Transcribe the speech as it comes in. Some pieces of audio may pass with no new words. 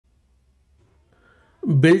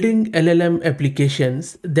Building LLM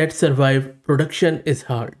applications that survive production is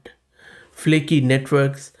hard. Flaky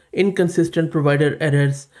networks, inconsistent provider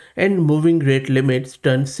errors, and moving rate limits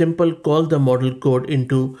turn simple call the model code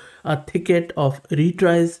into a thicket of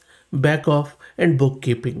retries, backoff, and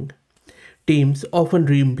bookkeeping. Teams often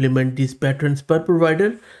re-implement these patterns per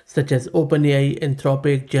provider, such as OpenAI,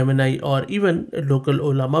 Anthropic, Gemini, or even local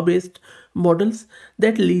Olama-based models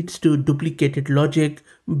that leads to duplicated logic,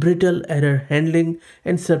 brittle error handling,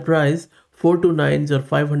 and surprise 4 to 9s or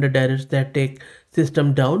 500 errors that take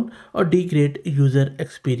system down or degrade user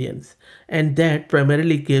experience. And that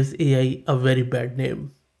primarily gives AI a very bad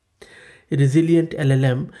name. Resilient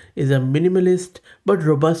LLM is a minimalist but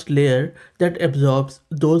robust layer that absorbs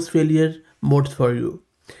those failure modes for you.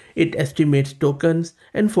 It estimates tokens,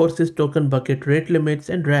 enforces token bucket rate limits,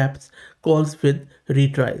 and wraps calls with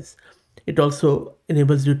retries. It also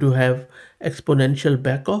enables you to have exponential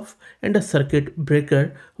backoff and a circuit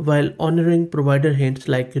breaker while honoring provider hints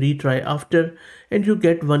like retry after, and you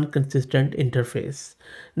get one consistent interface.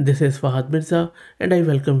 This is Fahad Mirza and I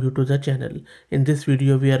welcome you to the channel. In this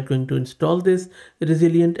video we are going to install this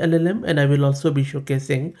Resilient LLM and I will also be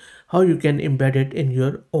showcasing how you can embed it in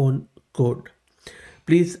your own code.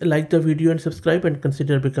 Please like the video and subscribe and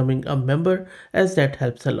consider becoming a member as that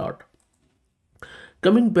helps a lot.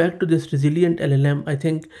 Coming back to this Resilient LLM, I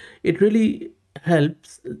think it really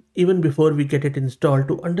helps even before we get it installed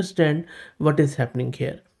to understand what is happening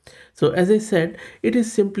here. So as I said, it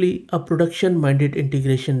is simply a production-minded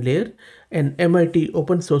integration layer, an MIT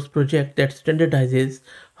open source project that standardizes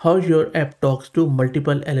how your app talks to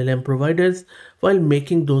multiple LLM providers while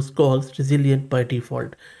making those calls resilient by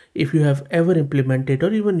default. If you have ever implemented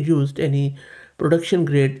or even used any production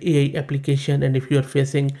grade AI application, and if you are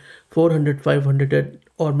facing 400, 500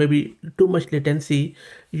 or maybe too much latency,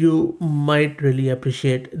 you might really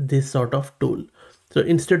appreciate this sort of tool. So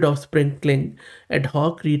instead of sprinkling ad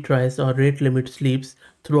hoc retries or rate limit sleeps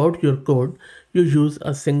throughout your code, you use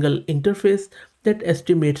a single interface that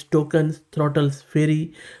estimates tokens, throttles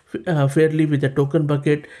fairly with a token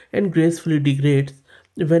bucket, and gracefully degrades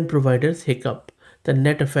when providers hiccup. The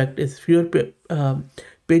net effect is fewer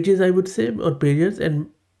pages, I would say, or pages,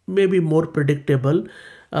 and maybe more predictable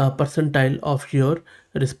percentile of your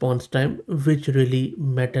response time, which really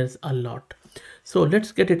matters a lot. So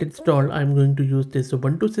let's get it installed. I'm going to use this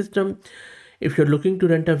Ubuntu system. If you're looking to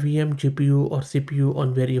rent a VM, GPU or CPU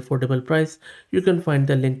on very affordable price, you can find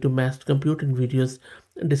the link to Massed Compute in video's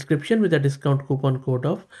description with a discount coupon code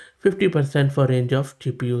of 50% for range of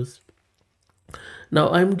GPUs. Now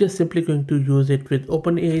I'm just simply going to use it with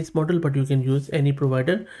OpenAI's model, but you can use any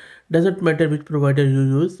provider. Doesn't matter which provider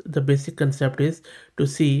you use. The basic concept is to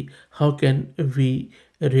see how can we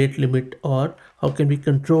rate limit or how can we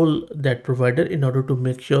control that provider in order to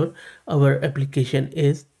make sure our application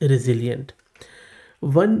is resilient.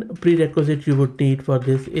 One prerequisite you would need for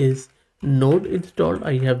this is Node installed.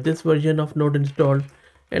 I have this version of Node installed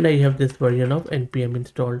and I have this version of npm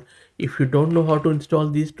installed. If you don't know how to install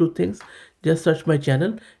these two things, just search my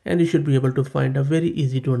channel and you should be able to find a very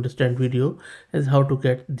easy to understand video as how to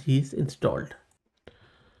get these installed.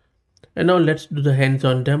 And now let's do the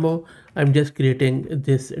hands-on demo. I'm just creating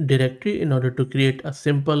this directory in order to create a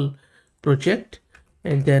simple project,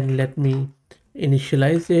 and then let me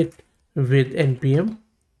initialize it with npm,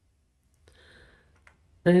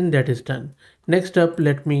 and that is done. Next up,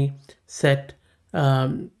 let me set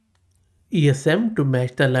ESM to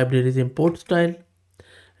match the library's import style,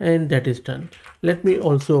 and that is done. Let me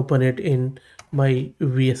also open it in my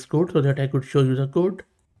VS Code so that I could show you the code.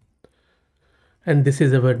 And this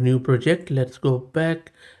is our new project. Let's go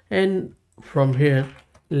back, and from here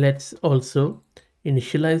let's also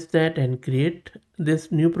initialize that and create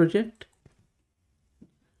this new project.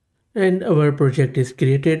 And our project is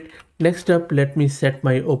created. Next up, let me set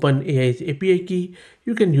my OpenAI's API key.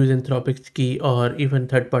 You can use Anthropic's key or even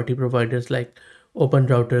third-party providers like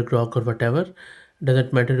OpenRouter, Grok, or whatever.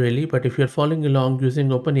 Doesn't matter really, but if you're following along using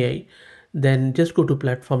OpenAI, then just go to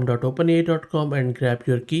platform.openai.com and grab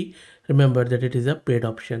your key. Remember that it is a paid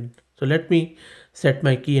option. So let me set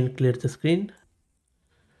my key and clear the screen.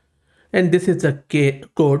 And this is the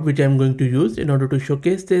code which I'm going to use in order to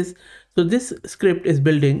showcase this. So this script is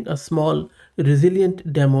building a small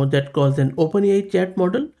resilient demo that calls an OpenAI chat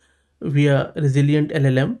model via Resilient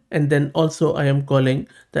LLM. And then also I am calling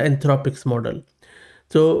the Anthropics model.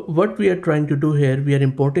 So what we are trying to do here, we are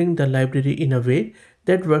importing the library in a way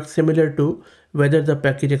that works similar to whether the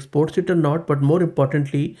package exports it or not. But more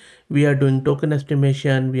importantly, we are doing token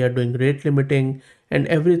estimation, we are doing rate limiting and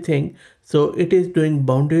everything. So it is doing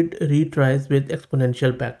bounded retries with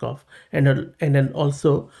exponential backoff and then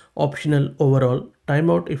also optional overall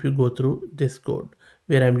timeout if you go through this code,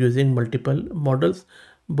 where I'm using multiple models,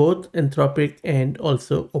 both Anthropic and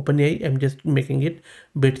also OpenAI. I'm just making it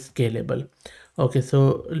bit scalable. Okay,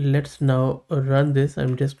 so let's now run this.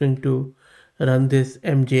 I'm just going to run this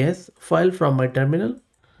mjs file from my terminal,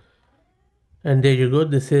 and there you go,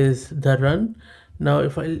 this is the run. Now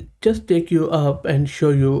if I just take you up and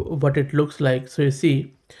show you what it looks like, so you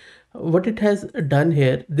see what it has done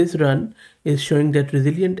here. This run is showing that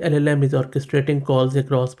Resilient LLM is orchestrating calls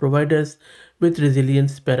across providers with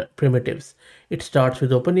resilience primitives. It starts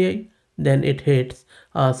with OpenAI, then it hits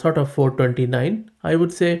sort of 429, I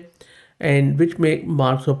would say, and which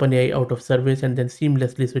marks OpenAI out of service, and then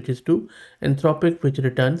seamlessly switches to Anthropic, which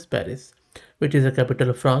returns Paris, which is the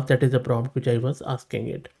capital of France. That is the prompt which I was asking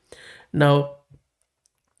it. Now,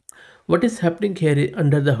 what is happening here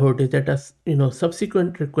under the hood is that a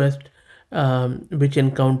subsequent request which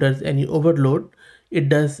encounters any overload, it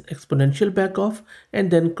does exponential backoff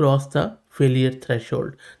and then cross the failure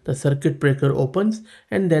threshold. The circuit breaker opens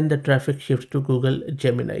and then the traffic shifts to Google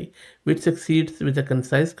Gemini, which succeeds with a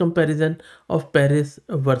concise comparison of Paris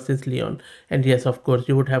versus Lyon. And yes, of course,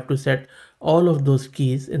 you would have to set all of those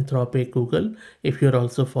keys in Anthropic Google if you're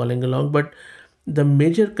also following along. But the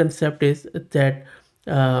major concept is that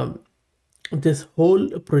this whole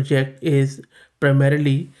project is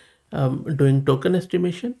primarily doing token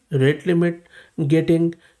estimation, rate limit,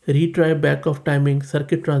 getting retry back of timing,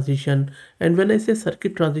 circuit transition. And when I say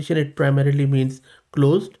circuit transition, it primarily means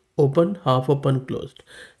closed, open, half open, closed,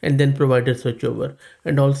 and then provider switchover,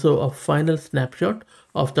 and also a final snapshot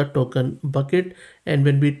of the token bucket. And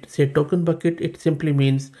when we say token bucket, it simply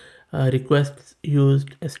means requests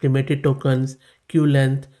used, estimated tokens, queue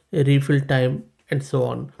length, refill time, and so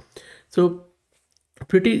on. So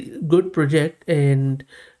pretty good project, and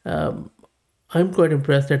I'm quite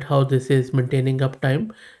impressed at how this is maintaining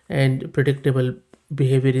uptime, and predictable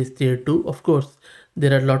behavior is there too. Of course,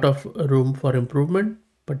 there are a lot of room for improvement,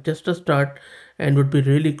 but just a start, and would be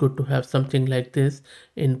really good to have something like this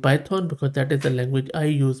in Python, because that is the language I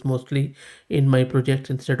use mostly in my projects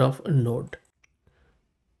instead of Node.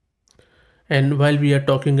 And while we are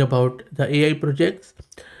talking about the AI projects,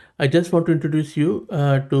 I just want to introduce you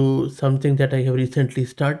to something that I have recently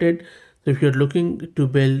started. So if you're looking to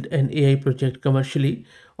build an AI project commercially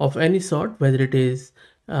of any sort, whether it is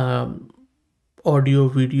audio,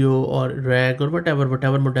 video, or RAG, or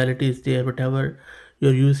whatever modality is there, whatever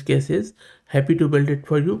your use case is, happy to build it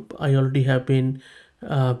for you. I already have been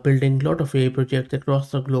building a lot of AI projects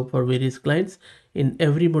across the globe for various clients in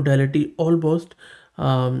every modality almost,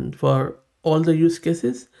 for all the use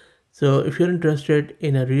cases. So if you're interested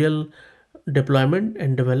in a real deployment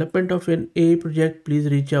and development of an AI project, please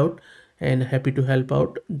reach out, and happy to help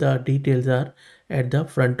out. The details are at the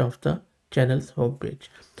front of the channel's homepage.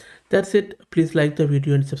 That's it. Please like the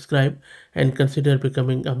video and subscribe, and consider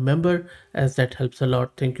becoming a member, as that helps a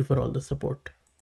lot. Thank you for all the support.